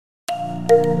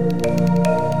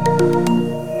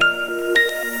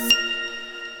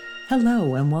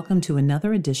Hello, and welcome to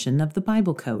another edition of the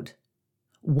Bible Code.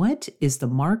 What is the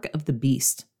mark of the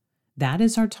beast? That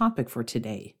is our topic for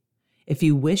today. If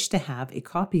you wish to have a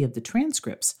copy of the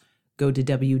transcripts, go to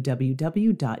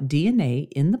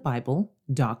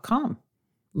www.dnainthebible.com.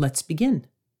 Let's begin.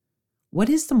 What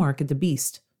is the mark of the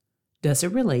beast? Does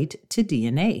it relate to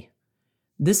DNA?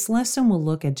 This lesson will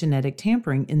look at genetic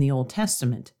tampering in the Old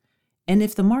Testament, and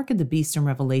if the mark of the beast in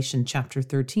Revelation chapter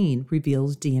 13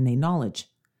 reveals DNA knowledge.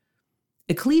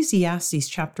 Ecclesiastes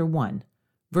chapter 1,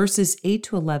 verses 8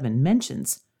 to 11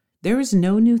 mentions, "There is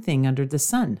no new thing under the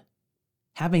sun."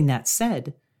 Having that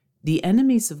said, the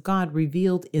enemies of God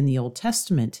revealed in the Old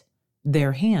Testament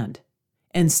their hand,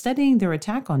 and studying their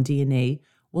attack on DNA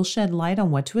will shed light on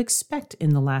what to expect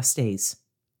in the last days.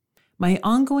 My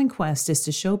ongoing quest is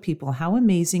to show people how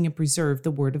amazing and preserved the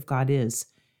Word of God is,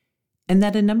 and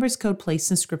that a numbers code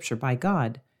placed in Scripture by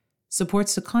God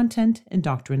supports the content and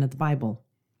doctrine of the Bible.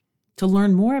 To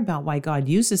learn more about why God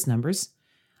uses numbers,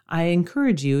 I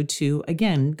encourage you to,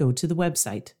 again, go to the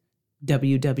website,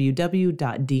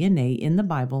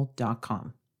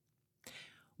 www.dnainthebible.com.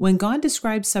 When God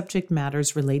describes subject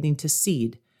matters relating to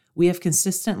seed, we have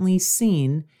consistently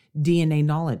seen DNA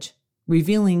knowledge,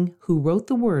 revealing who wrote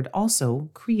the Word also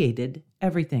created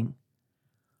everything.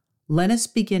 Let us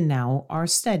begin now our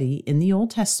study in the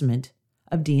Old Testament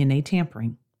of DNA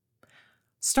tampering,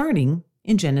 starting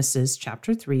in Genesis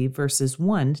chapter 3, verses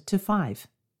 1 to 5.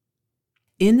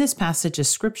 In this passage of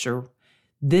Scripture,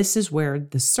 this is where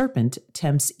the serpent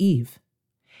tempts Eve.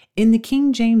 In the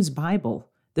King James Bible,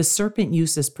 the serpent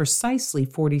uses precisely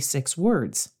 46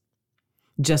 words.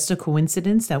 Just a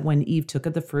coincidence that when Eve took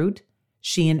of the fruit,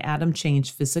 she and Adam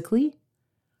changed physically?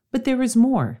 But there is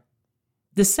more.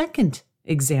 The second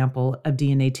example of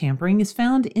DNA tampering is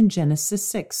found in Genesis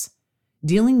 6.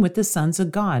 Dealing with the sons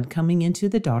of God coming into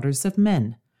the daughters of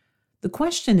men. The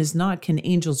question is not, can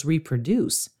angels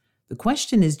reproduce? The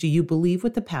question is, do you believe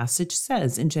what the passage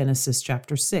says in Genesis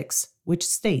chapter 6, which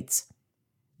states,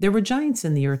 "There were giants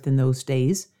in the earth in those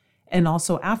days, and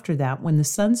also after that, when the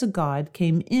sons of God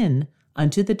came in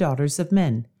unto the daughters of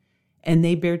men, and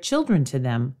they bare children to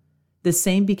them, the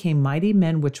same became mighty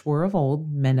men which were of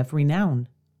old, men of renown."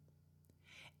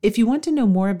 If you want to know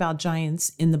more about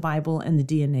giants in the Bible and the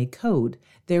DNA code,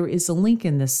 there is a link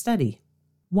in this study.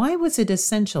 Why was it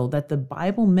essential that the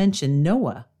Bible mention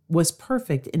Noah was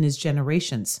perfect in his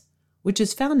generations, which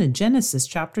is found in Genesis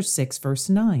chapter 6, verse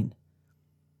 9?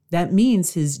 That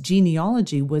means his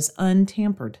genealogy was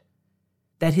untampered,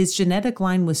 that his genetic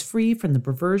line was free from the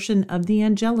perversion of the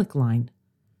angelic line.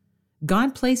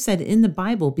 God placed that in the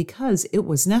Bible because it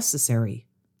was necessary.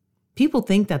 People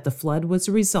think that the flood was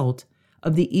a result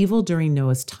of the evil during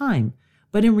Noah's time,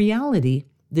 but in reality,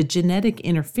 the genetic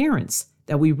interference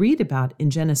that we read about in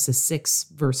Genesis 6,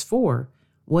 verse 4,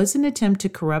 was an attempt to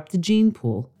corrupt the gene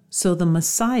pool so the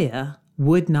Messiah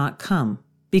would not come,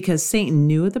 because Satan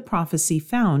knew of the prophecy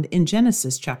found in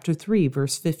Genesis chapter 3,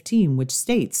 verse 15, which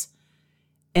states,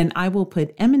 "And I will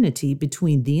put enmity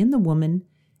between thee and the woman,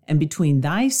 and between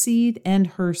thy seed and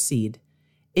her seed.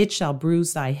 It shall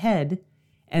bruise thy head,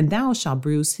 and thou shalt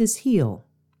bruise his heel."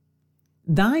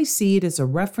 Thy seed is a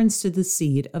reference to the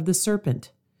seed of the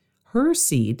serpent. Her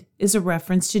seed is a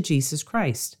reference to Jesus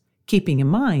Christ, keeping in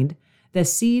mind that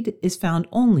seed is found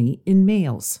only in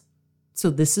males.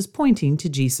 So this is pointing to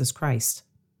Jesus Christ.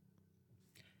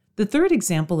 The third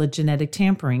example of genetic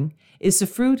tampering is the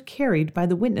fruit carried by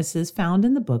the witnesses found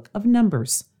in the book of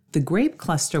Numbers. The grape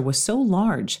cluster was so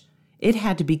large, it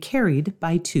had to be carried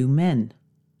by 2 men.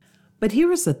 But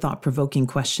here is a thought-provoking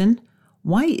question.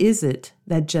 Why is it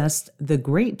that just the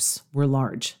grapes were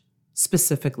large,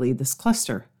 specifically this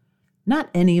cluster, not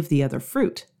any of the other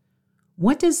fruit?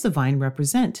 What does the vine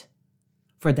represent?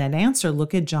 For that answer,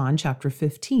 look at John chapter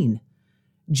 15.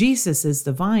 Jesus is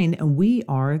the vine and we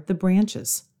are the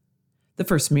branches. The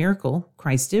first miracle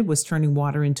Christ did was turning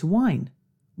water into wine.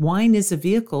 Wine is a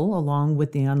vehicle, along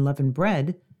with the unleavened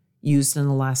bread, used in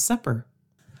the Last Supper.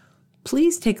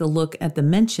 Please take a look at the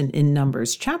mention in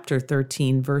Numbers chapter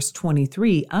 13, verse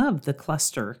 23 of the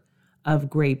cluster of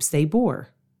grapes they bore.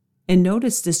 And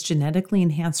notice this genetically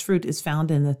enhanced fruit is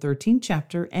found in the 13th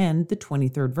chapter and the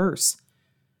 23rd verse.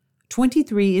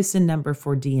 23 is the number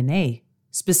for DNA,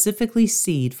 specifically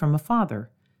seed from a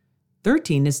father.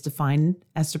 13 is defined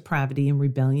as depravity and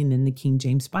rebellion in the King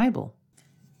James Bible.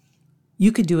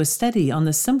 You could do a study on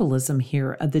the symbolism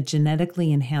here of the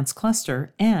genetically enhanced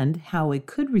cluster and how it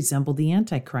could resemble the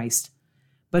Antichrist.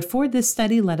 But for this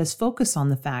study, let us focus on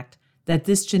the fact that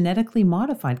this genetically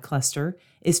modified cluster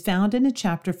is found in a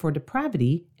chapter for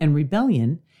depravity and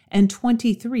rebellion and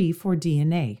 23 for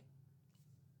DNA.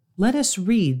 Let us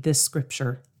read this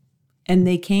scripture. And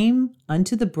they came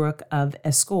unto the brook of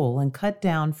Escol, and cut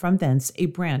down from thence a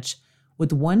branch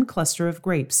with one cluster of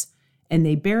grapes, and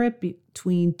they bare it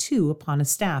between two upon a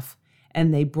staff,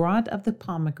 and they brought of the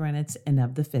pomegranates and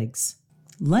of the figs.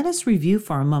 Let us review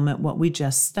for a moment what we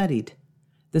just studied.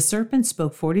 The serpent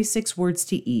spoke 46 words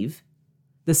to Eve.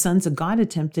 The sons of God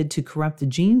attempted to corrupt the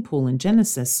gene pool in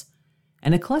Genesis,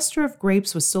 and a cluster of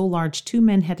grapes was so large 2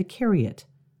 men had to carry it.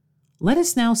 Let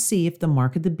us now see if the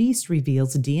mark of the beast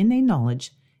reveals DNA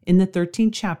knowledge in the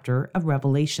 13th chapter of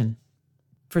Revelation.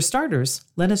 For starters,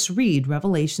 let us read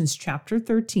Revelations chapter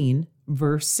 13,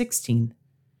 verse 16.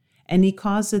 And he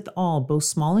causeth all, both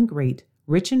small and great,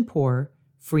 rich and poor,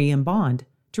 free and bond,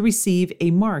 to receive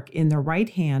a mark in their right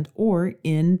hand or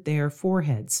in their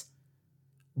foreheads.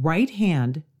 Right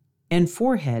hand and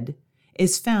forehead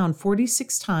is found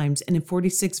 46 times and in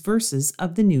 46 verses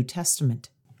of the New Testament.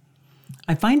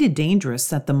 I find it dangerous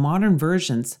that the modern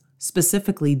versions,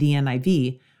 specifically the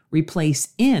NIV, replace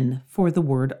in for the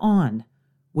word on,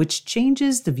 which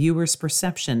changes the viewer's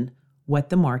perception what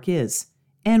the mark is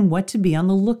and what to be on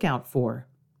the lookout for.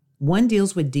 One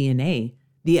deals with DNA,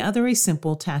 the other a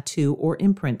simple tattoo or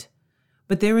imprint.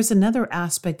 But there is another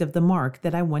aspect of the mark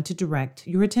that I want to direct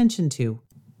your attention to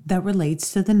that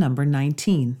relates to the number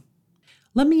 19.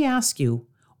 Let me ask you,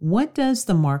 what does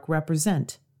the mark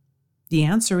represent? The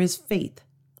answer is faith.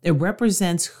 It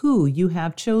represents who you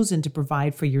have chosen to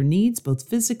provide for your needs, both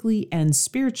physically and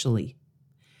spiritually.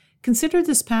 Consider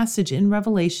this passage in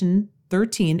Revelation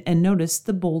 13 and notice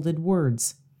the bolded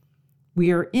words.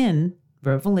 We are in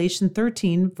Revelation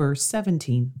 13, verse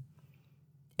 17.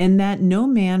 And that no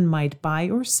man might buy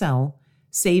or sell,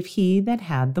 save he that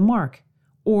had the mark,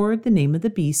 or the name of the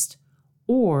beast,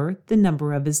 or the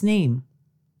number of his name.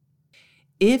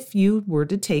 If you were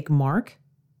to take mark,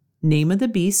 name of the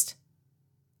beast,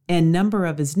 and number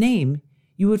of his name,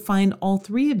 you would find all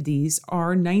 3 of these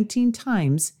are 19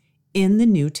 times in the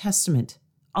New Testament.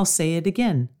 I'll say it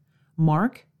again.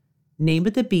 Mark, name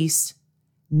of the beast,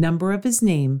 number of his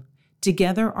name,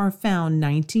 together are found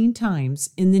 19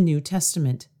 times in the New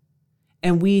Testament.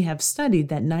 And we have studied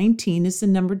that 19 is the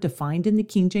number defined in the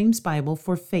King James Bible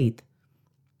for faith.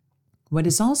 What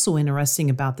is also interesting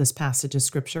about this passage of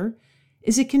Scripture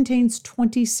is it contains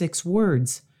 26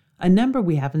 words, a number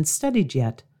we haven't studied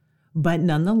yet, but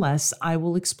nonetheless I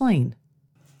will explain.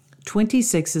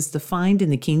 26 is defined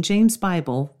in the King James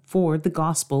Bible for the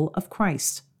gospel of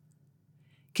Christ.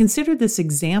 Consider this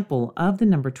example of the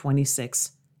number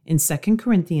 26 in 2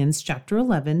 Corinthians chapter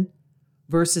 11,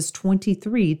 verses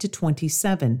 23 to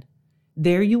 27.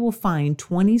 There you will find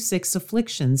 26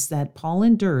 afflictions that Paul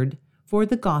endured for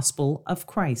the gospel of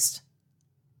Christ.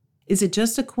 Is it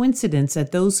just a coincidence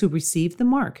that those who receive the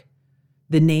mark,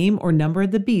 the name or number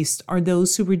of the beast, are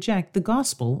those who reject the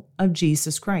gospel of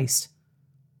Jesus Christ?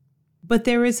 But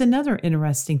there is another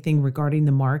interesting thing regarding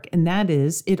the mark, and that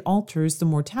is it alters the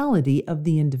mortality of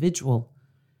the individual.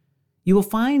 You will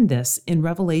find this in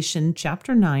Revelation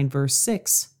chapter 9, verse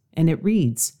 6, and it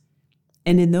reads,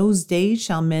 And in those days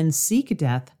shall men seek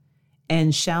death,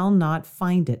 and shall not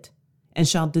find it, and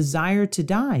shall desire to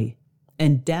die,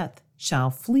 and death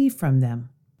shall flee from them.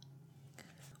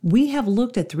 We have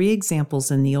looked at 3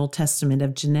 examples in the Old Testament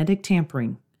of genetic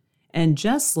tampering, and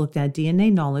just looked at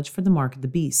DNA knowledge for the mark of the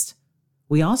beast.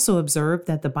 We also observed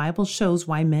that the Bible shows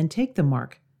why men take the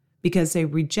mark, because they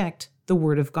reject the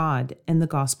Word of God and the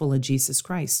gospel of Jesus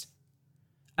Christ.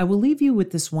 I will leave you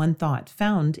with this one thought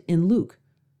found in Luke,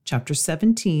 chapter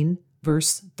 17,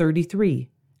 verse 33,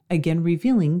 again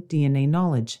revealing DNA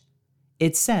knowledge.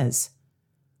 It says,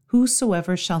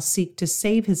 Whosoever shall seek to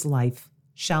save his life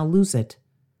shall lose it,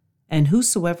 and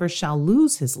whosoever shall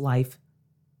lose his life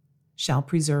shall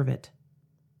preserve it.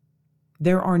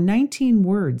 There are 19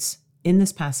 words in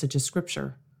this passage of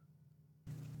Scripture.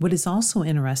 What is also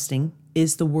interesting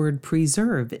is the word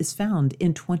preserve is found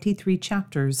in 23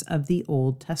 chapters of the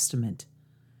Old Testament.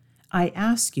 I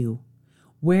ask you,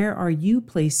 where are you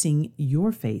placing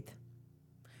your faith?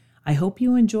 I hope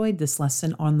you enjoyed this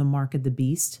lesson on the mark of the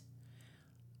beast.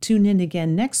 Tune in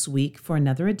again next week for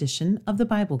another edition of the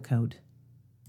Bible Code.